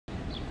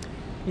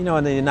You know,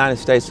 in the United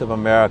States of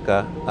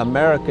America,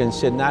 Americans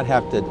should not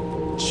have to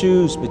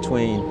choose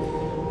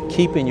between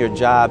keeping your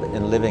job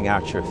and living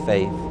out your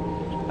faith.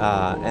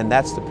 And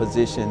that's the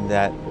position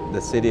that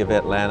the city of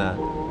Atlanta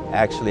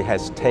actually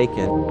has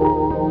taken.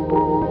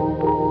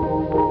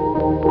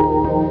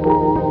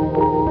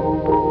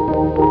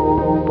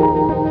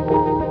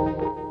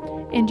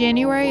 In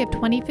January of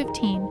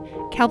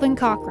 2015, Kelvin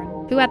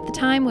Cochran, who at the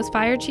time was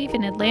fire chief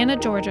in Atlanta,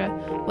 Georgia,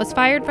 was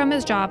fired from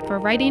his job for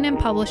writing and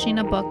publishing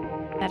a book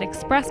that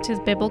expressed his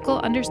biblical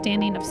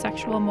understanding of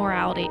sexual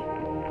morality.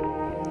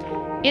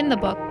 In the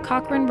book,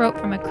 Cochran wrote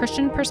from a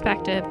Christian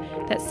perspective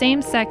that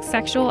same-sex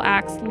sexual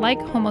acts like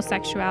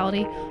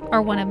homosexuality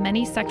are one of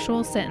many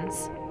sexual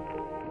sins.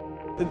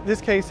 This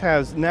case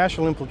has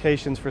national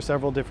implications for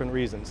several different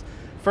reasons.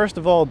 First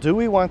of all, do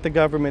we want the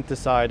government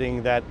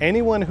deciding that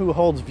anyone who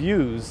holds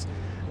views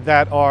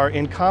that are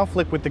in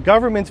conflict with the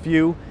government's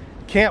view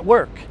can't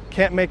work,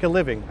 can't make a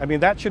living? I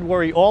mean, that should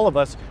worry all of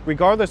us,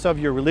 regardless of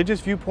your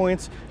religious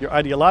viewpoints, your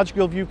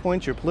ideological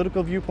viewpoints, your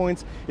political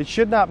viewpoints. It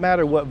should not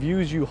matter what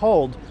views you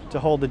hold to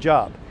hold a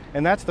job.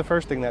 And that's the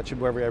first thing that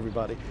should worry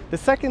everybody. The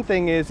second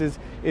thing is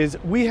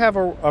we have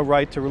a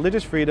right to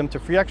religious freedom, to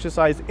free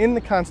exercise in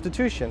the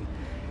Constitution.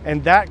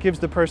 And that gives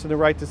the person the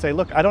right to say,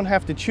 look, I don't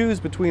have to choose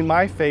between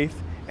my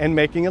faith and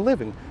making a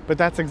living. But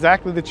that's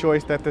exactly the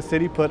choice that the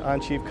city put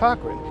on Chief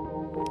Cochran.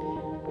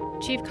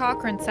 Chief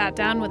Cochran sat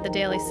down with the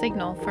Daily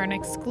Signal for an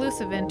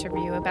exclusive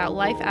interview about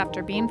life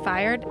after being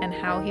fired and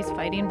how he's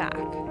fighting back.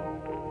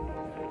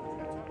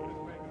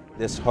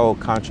 This whole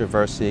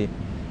controversy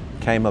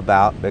came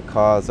about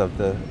because of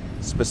the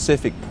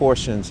specific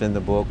portions in the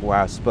book where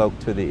I spoke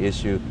to the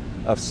issue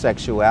of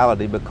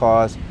sexuality,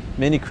 because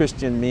many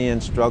Christian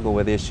men struggle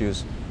with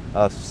issues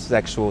of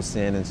sexual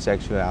sin and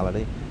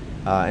sexuality.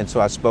 And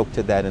so I spoke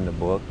to that in the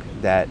book,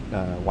 that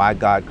why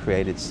God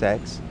created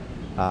sex,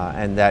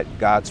 and that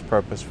God's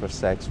purpose for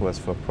sex was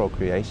for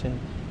procreation.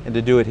 And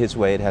to do it His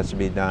way, it has to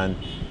be done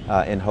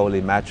in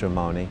holy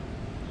matrimony.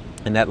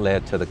 And that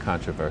led to the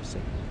controversy.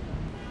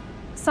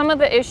 Some of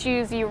the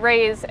issues you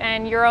raise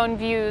and your own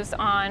views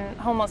on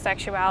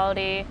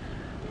homosexuality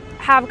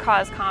have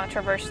caused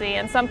controversy,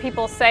 and some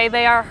people say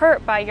they are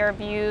hurt by your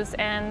views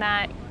and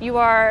that you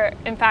are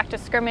in fact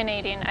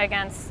discriminating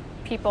against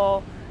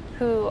people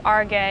who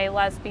are gay,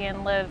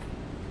 lesbian, live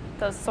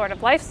those sort of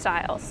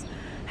lifestyles.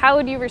 How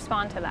would you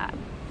respond to that?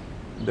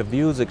 The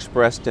views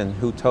expressed in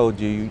Who Told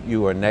You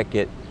You Are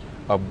Naked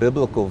are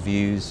biblical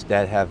views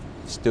that have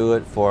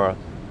stood for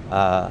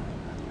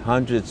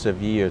hundreds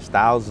of years,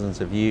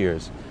 thousands of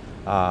years,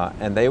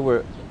 and they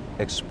were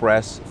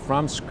expressed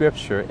from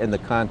Scripture in the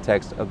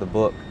context of the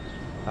book.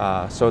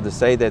 So to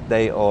say that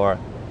they are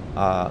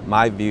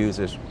my views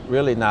is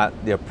really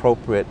not the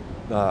appropriate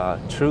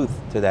truth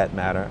to that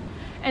matter.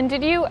 And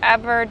did you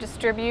ever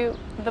distribute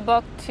the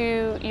book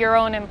to your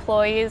own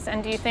employees,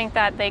 and do you think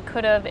that they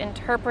could have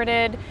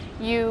interpreted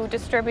you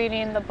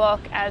distributing the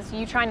book as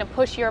you trying to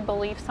push your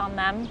beliefs on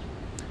them?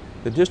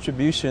 The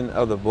distribution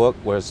of the book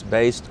was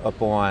based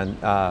upon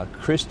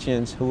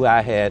Christians who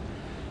I had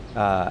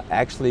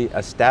actually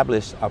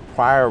established a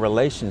prior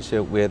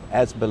relationship with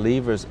as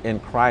believers in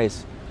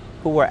Christ,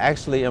 who were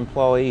actually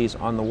employees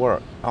on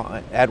the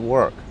at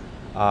work.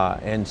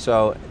 And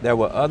so there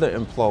were other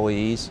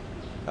employees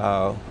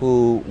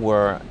who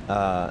were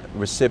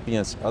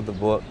recipients of the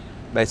book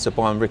based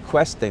upon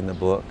requesting the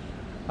book.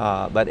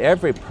 But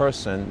every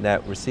person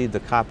that received a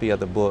copy of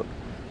the book,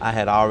 I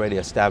had already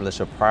established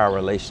a prior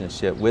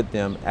relationship with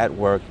them at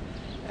work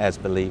as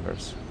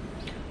believers.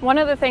 One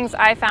of the things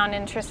I found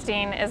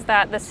interesting is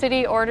that the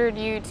city ordered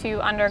you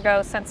to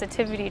undergo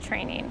sensitivity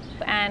training,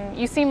 and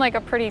you seem like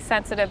a pretty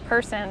sensitive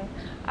person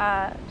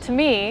to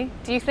me.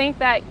 Do you think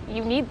that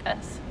you need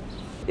this?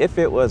 If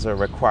it was a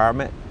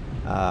requirement,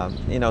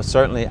 you know,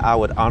 certainly I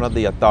would honor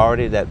the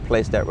authority that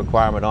placed that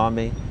requirement on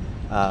me,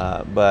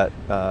 but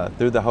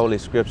through the Holy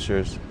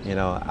Scriptures, you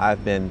know,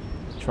 I've been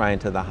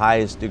trained to the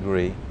highest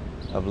degree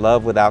of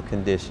love without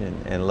condition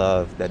and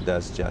love that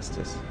does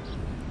justice.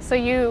 So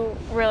you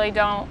really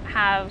don't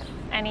have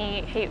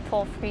any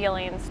hateful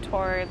feelings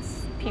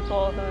towards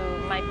people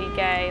who might be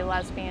gay,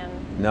 lesbian?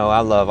 No,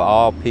 I love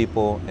all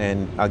people,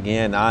 and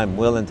again, I'm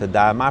willing to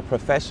die. My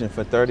profession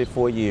for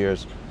 34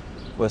 years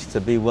was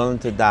to be willing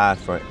to die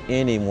for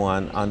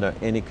anyone under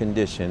any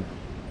condition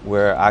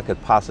where I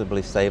could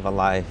possibly save a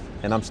life.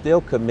 And I'm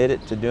still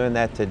committed to doing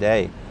that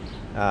today.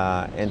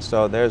 And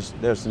so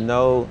there's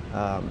no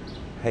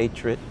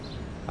hatred.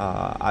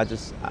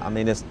 I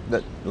mean,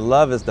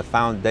 love is the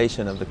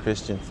foundation of the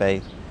Christian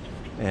faith.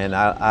 And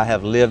I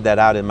have lived that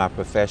out in my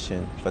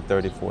profession for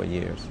 34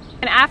 years.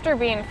 And after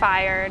being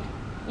fired,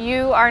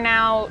 you are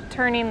now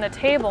turning the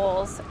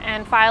tables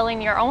and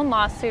filing your own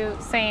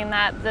lawsuit saying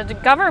that the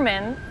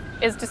government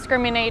is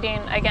discriminating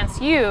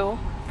against you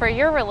for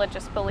your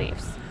religious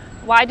beliefs.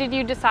 Why did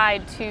you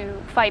decide to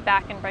fight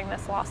back and bring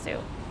this lawsuit?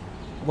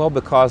 Well,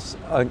 because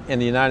in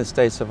the United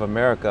States of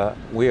America,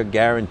 we are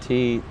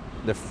guaranteed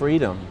the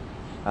freedom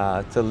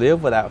to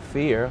live without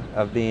fear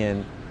of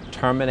being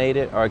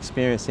terminated or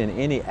experiencing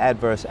any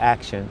adverse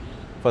action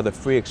for the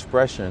free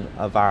expression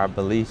of our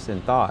beliefs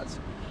and thoughts.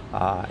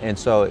 And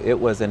so it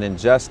was an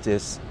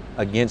injustice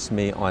against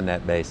me on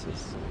that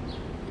basis.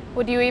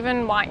 Would you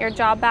even want your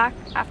job back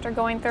after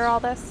going through all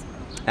this?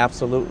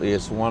 Absolutely.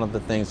 It's one of the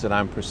things that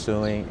I'm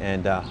pursuing,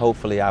 and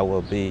hopefully I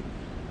will be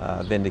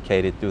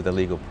vindicated through the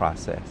legal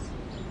process.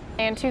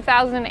 In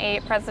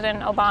 2008,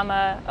 President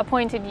Obama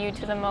appointed you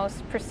to the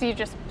most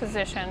prestigious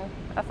position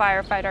a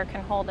firefighter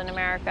can hold in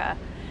America.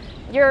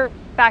 You're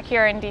back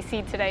here in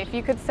DC today. If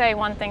you could say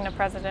one thing to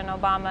President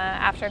Obama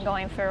after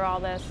going through all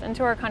this, and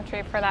to our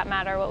country for that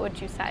matter, what would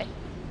you say?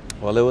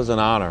 Well, it was an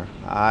honor.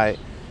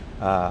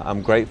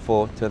 I'm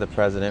grateful to the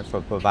President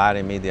for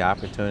providing me the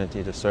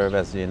opportunity to serve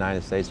as the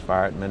United States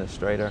Fire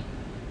Administrator.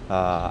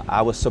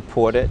 I was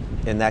supported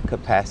in that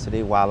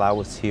capacity while I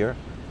was here,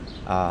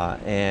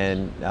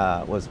 and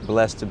was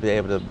blessed to be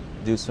able to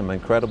do some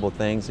incredible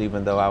things,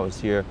 even though I was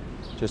here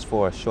just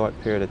for a short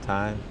period of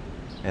time.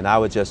 And I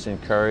would just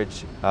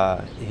encourage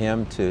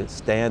him to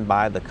stand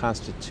by the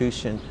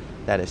Constitution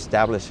that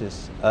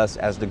establishes us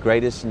as the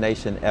greatest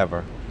nation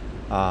ever,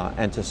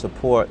 and to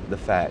support the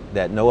fact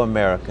that no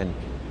American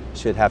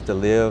should have to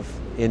live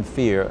in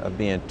fear of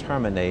being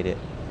terminated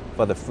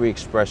for the free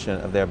expression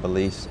of their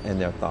beliefs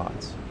and their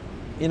thoughts.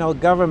 You know,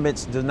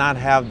 governments do not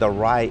have the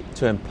right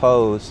to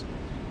impose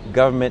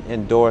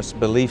government-endorsed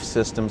belief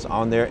systems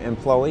on their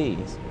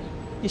employees.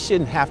 You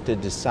shouldn't have to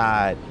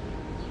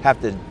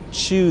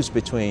choose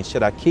between,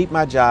 should I keep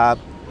my job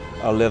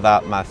or live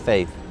out my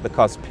faith?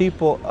 Because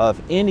people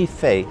of any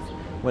faith,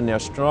 when they're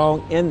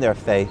strong in their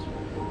faith,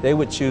 they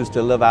would choose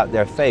to live out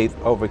their faith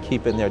over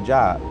keeping their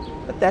job.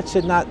 But that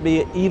should not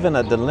be even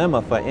a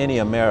dilemma for any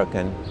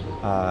American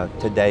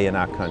today in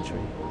our country.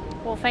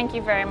 Well, thank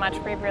you very much.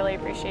 We really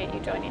appreciate you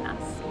joining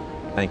us.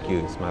 Thank you.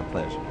 It's my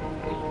pleasure.